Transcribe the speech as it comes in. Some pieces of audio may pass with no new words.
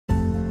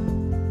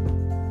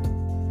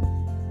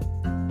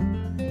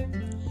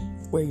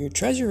Where your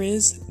treasure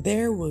is,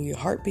 there will your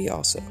heart be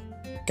also.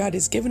 God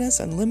has given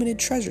us unlimited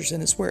treasures in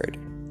His Word.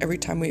 Every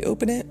time we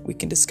open it, we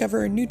can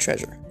discover a new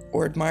treasure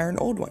or admire an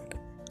old one.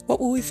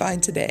 What will we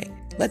find today?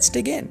 Let's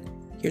dig in.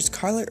 Here's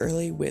Carla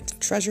Early with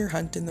Treasure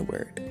Hunt in the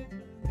Word.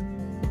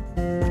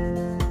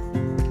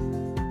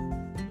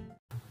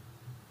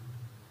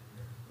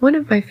 One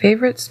of my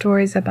favorite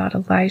stories about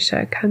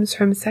Elisha comes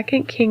from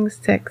 2 Kings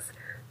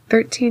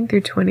 6:13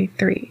 through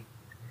 23.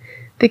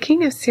 The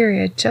king of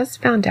Syria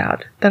just found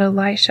out that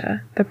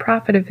Elisha, the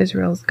prophet of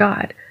Israel's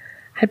God,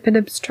 had been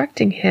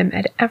obstructing him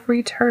at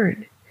every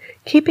turn,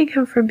 keeping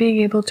him from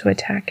being able to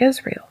attack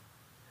Israel.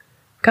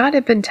 God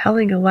had been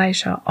telling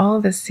Elisha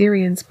all the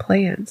Syrians'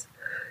 plans,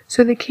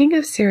 so the king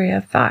of Syria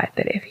thought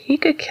that if he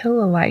could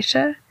kill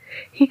Elisha,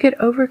 he could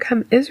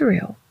overcome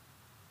Israel.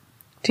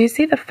 Do you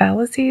see the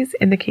fallacies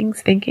in the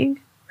king's thinking?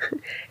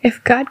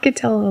 If God could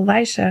tell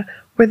Elisha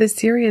where the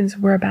Syrians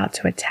were about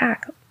to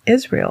attack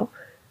Israel,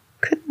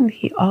 couldn't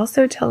he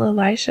also tell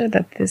Elisha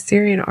that the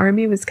Syrian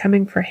army was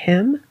coming for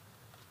him?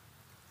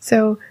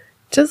 So,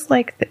 just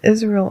like the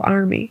Israel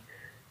army,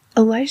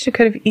 Elisha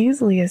could have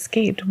easily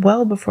escaped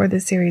well before the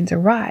Syrians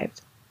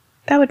arrived.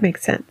 That would make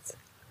sense.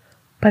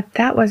 But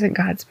that wasn't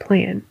God's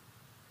plan.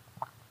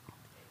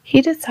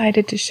 He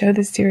decided to show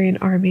the Syrian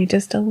army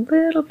just a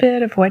little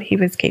bit of what he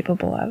was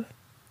capable of.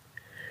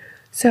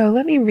 So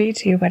let me read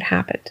to you what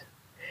happened.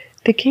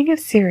 The king of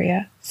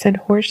Syria sent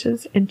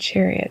horses and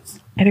chariots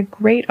and a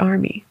great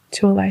army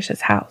to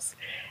Elisha's house,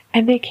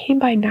 and they came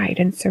by night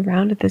and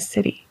surrounded the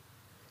city.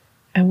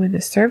 And when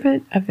the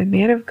servant of the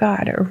man of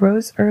God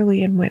arose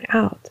early and went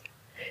out,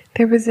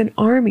 there was an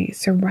army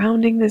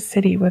surrounding the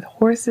city with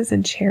horses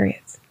and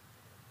chariots.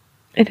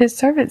 And his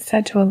servant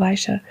said to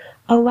Elisha,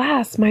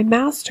 "Alas, my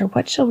master,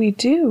 what shall we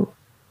do?"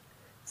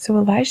 So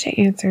Elisha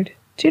answered,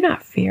 "Do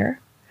not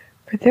fear,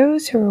 for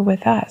those who are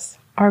with us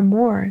are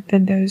more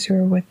than those who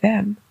are with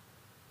them."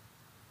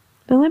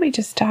 Now let me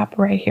just stop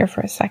right here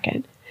for a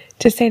second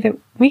to say that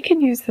we can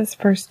use this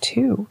verse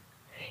too.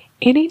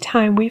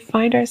 Anytime we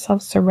find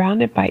ourselves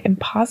surrounded by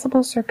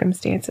impossible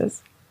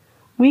circumstances,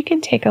 we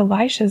can take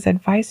Elisha's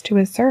advice to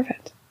his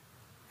servant.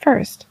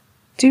 First,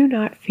 do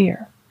not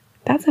fear.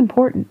 That's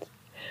important,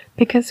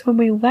 because when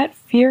we let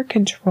fear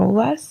control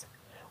us,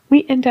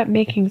 we end up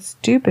making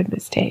stupid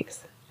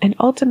mistakes and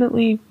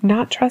ultimately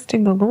not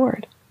trusting the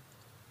Lord.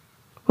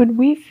 When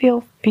we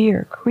feel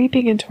fear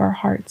creeping into our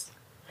hearts,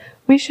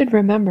 we should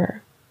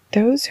remember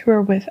those who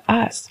are with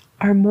us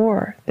are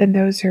more than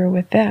those who are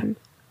with them.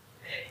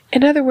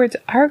 In other words,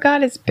 our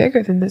God is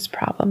bigger than this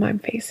problem I'm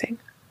facing.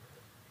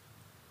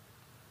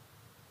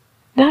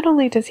 Not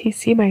only does He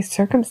see my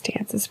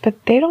circumstances,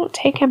 but they don't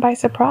take Him by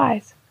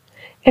surprise.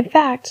 In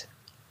fact,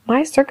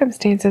 my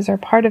circumstances are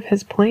part of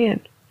His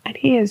plan, and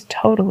He is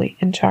totally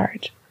in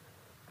charge.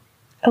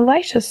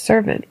 Elisha's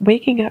servant,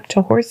 waking up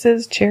to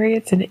horses,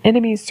 chariots, and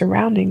enemies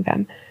surrounding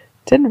them,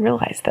 didn't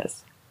realize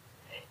this.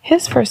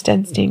 His first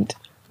instinct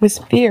was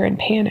fear and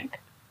panic.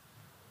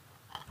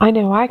 I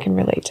know I can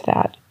relate to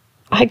that.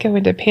 I go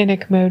into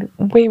panic mode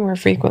way more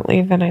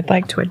frequently than I'd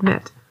like to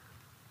admit.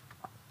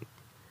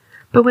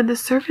 But when the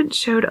servant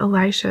showed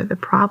Elisha the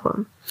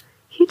problem,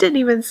 he didn't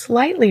even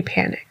slightly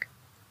panic.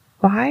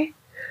 Why?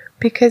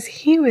 Because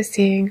he was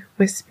seeing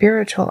with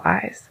spiritual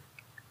eyes.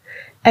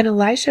 And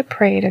Elisha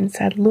prayed and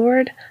said,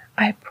 "Lord,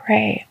 I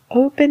pray,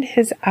 open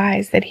his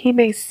eyes that he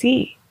may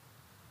see."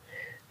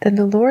 Then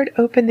the Lord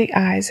opened the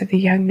eyes of the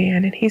young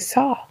man, and he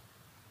saw.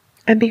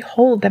 And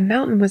behold, the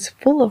mountain was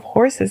full of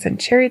horses and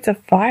chariots of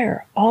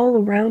fire all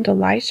around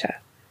Elisha.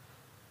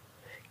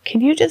 Can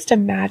you just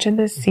imagine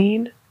this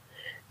scene?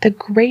 The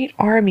great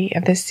army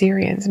of the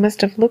Syrians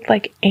must have looked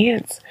like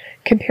ants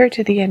compared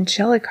to the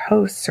angelic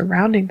hosts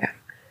surrounding them.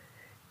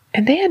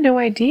 And they had no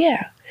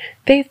idea.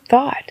 They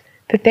thought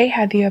that they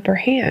had the upper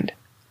hand,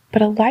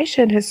 but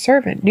Elisha and his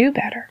servant knew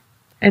better,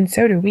 and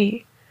so do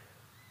we.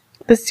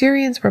 The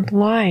Syrians were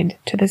blind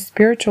to the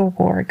spiritual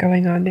war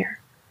going on there.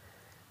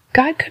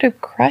 God could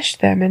have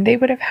crushed them and they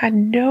would have had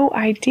no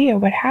idea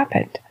what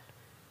happened.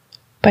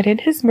 But in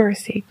His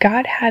mercy,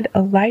 God had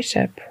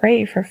Elisha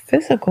pray for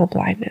physical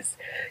blindness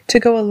to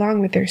go along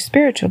with their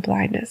spiritual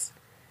blindness,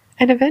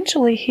 and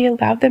eventually He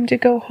allowed them to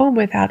go home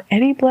without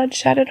any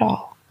bloodshed at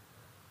all.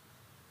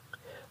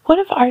 What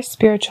if our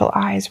spiritual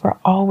eyes were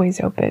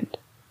always opened?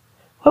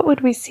 What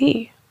would we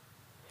see?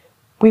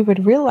 We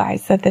would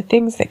realize that the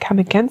things that come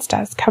against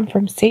us come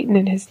from Satan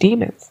and his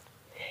demons.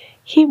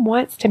 He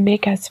wants to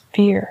make us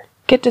fear,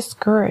 get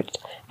discouraged,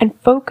 and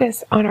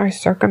focus on our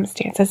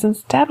circumstances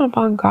instead of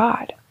on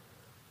God.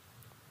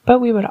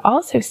 But we would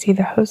also see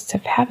the hosts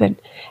of heaven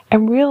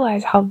and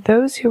realize how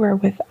those who are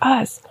with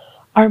us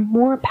are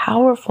more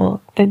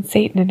powerful than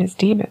Satan and his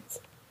demons.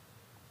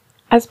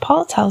 As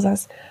Paul tells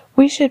us,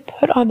 we should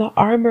put on the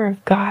armor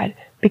of God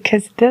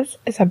because this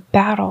is a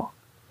battle.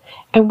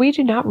 And we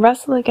do not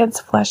wrestle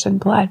against flesh and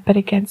blood, but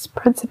against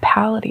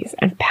principalities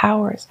and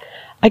powers,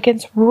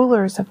 against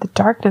rulers of the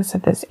darkness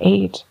of this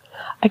age,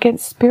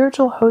 against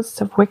spiritual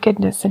hosts of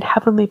wickedness in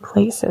heavenly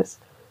places.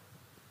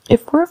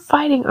 If we're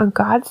fighting on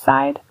God's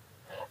side,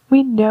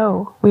 we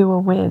know we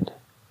will win.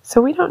 so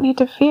we don't need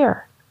to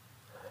fear.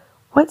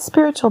 What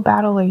spiritual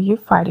battle are you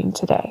fighting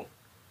today?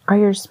 Are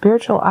your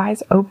spiritual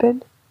eyes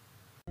open?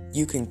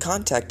 You can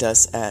contact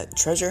us at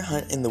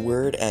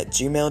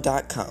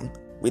treasurehuntintheword@gmail.com.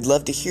 We'd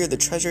love to hear the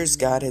treasures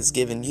God has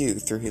given you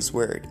through His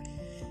Word.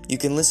 You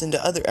can listen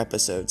to other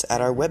episodes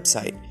at our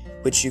website,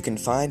 which you can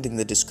find in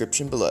the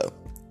description below.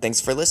 Thanks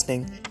for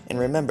listening, and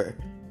remember,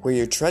 where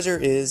your treasure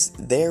is,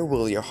 there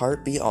will your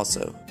heart be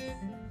also.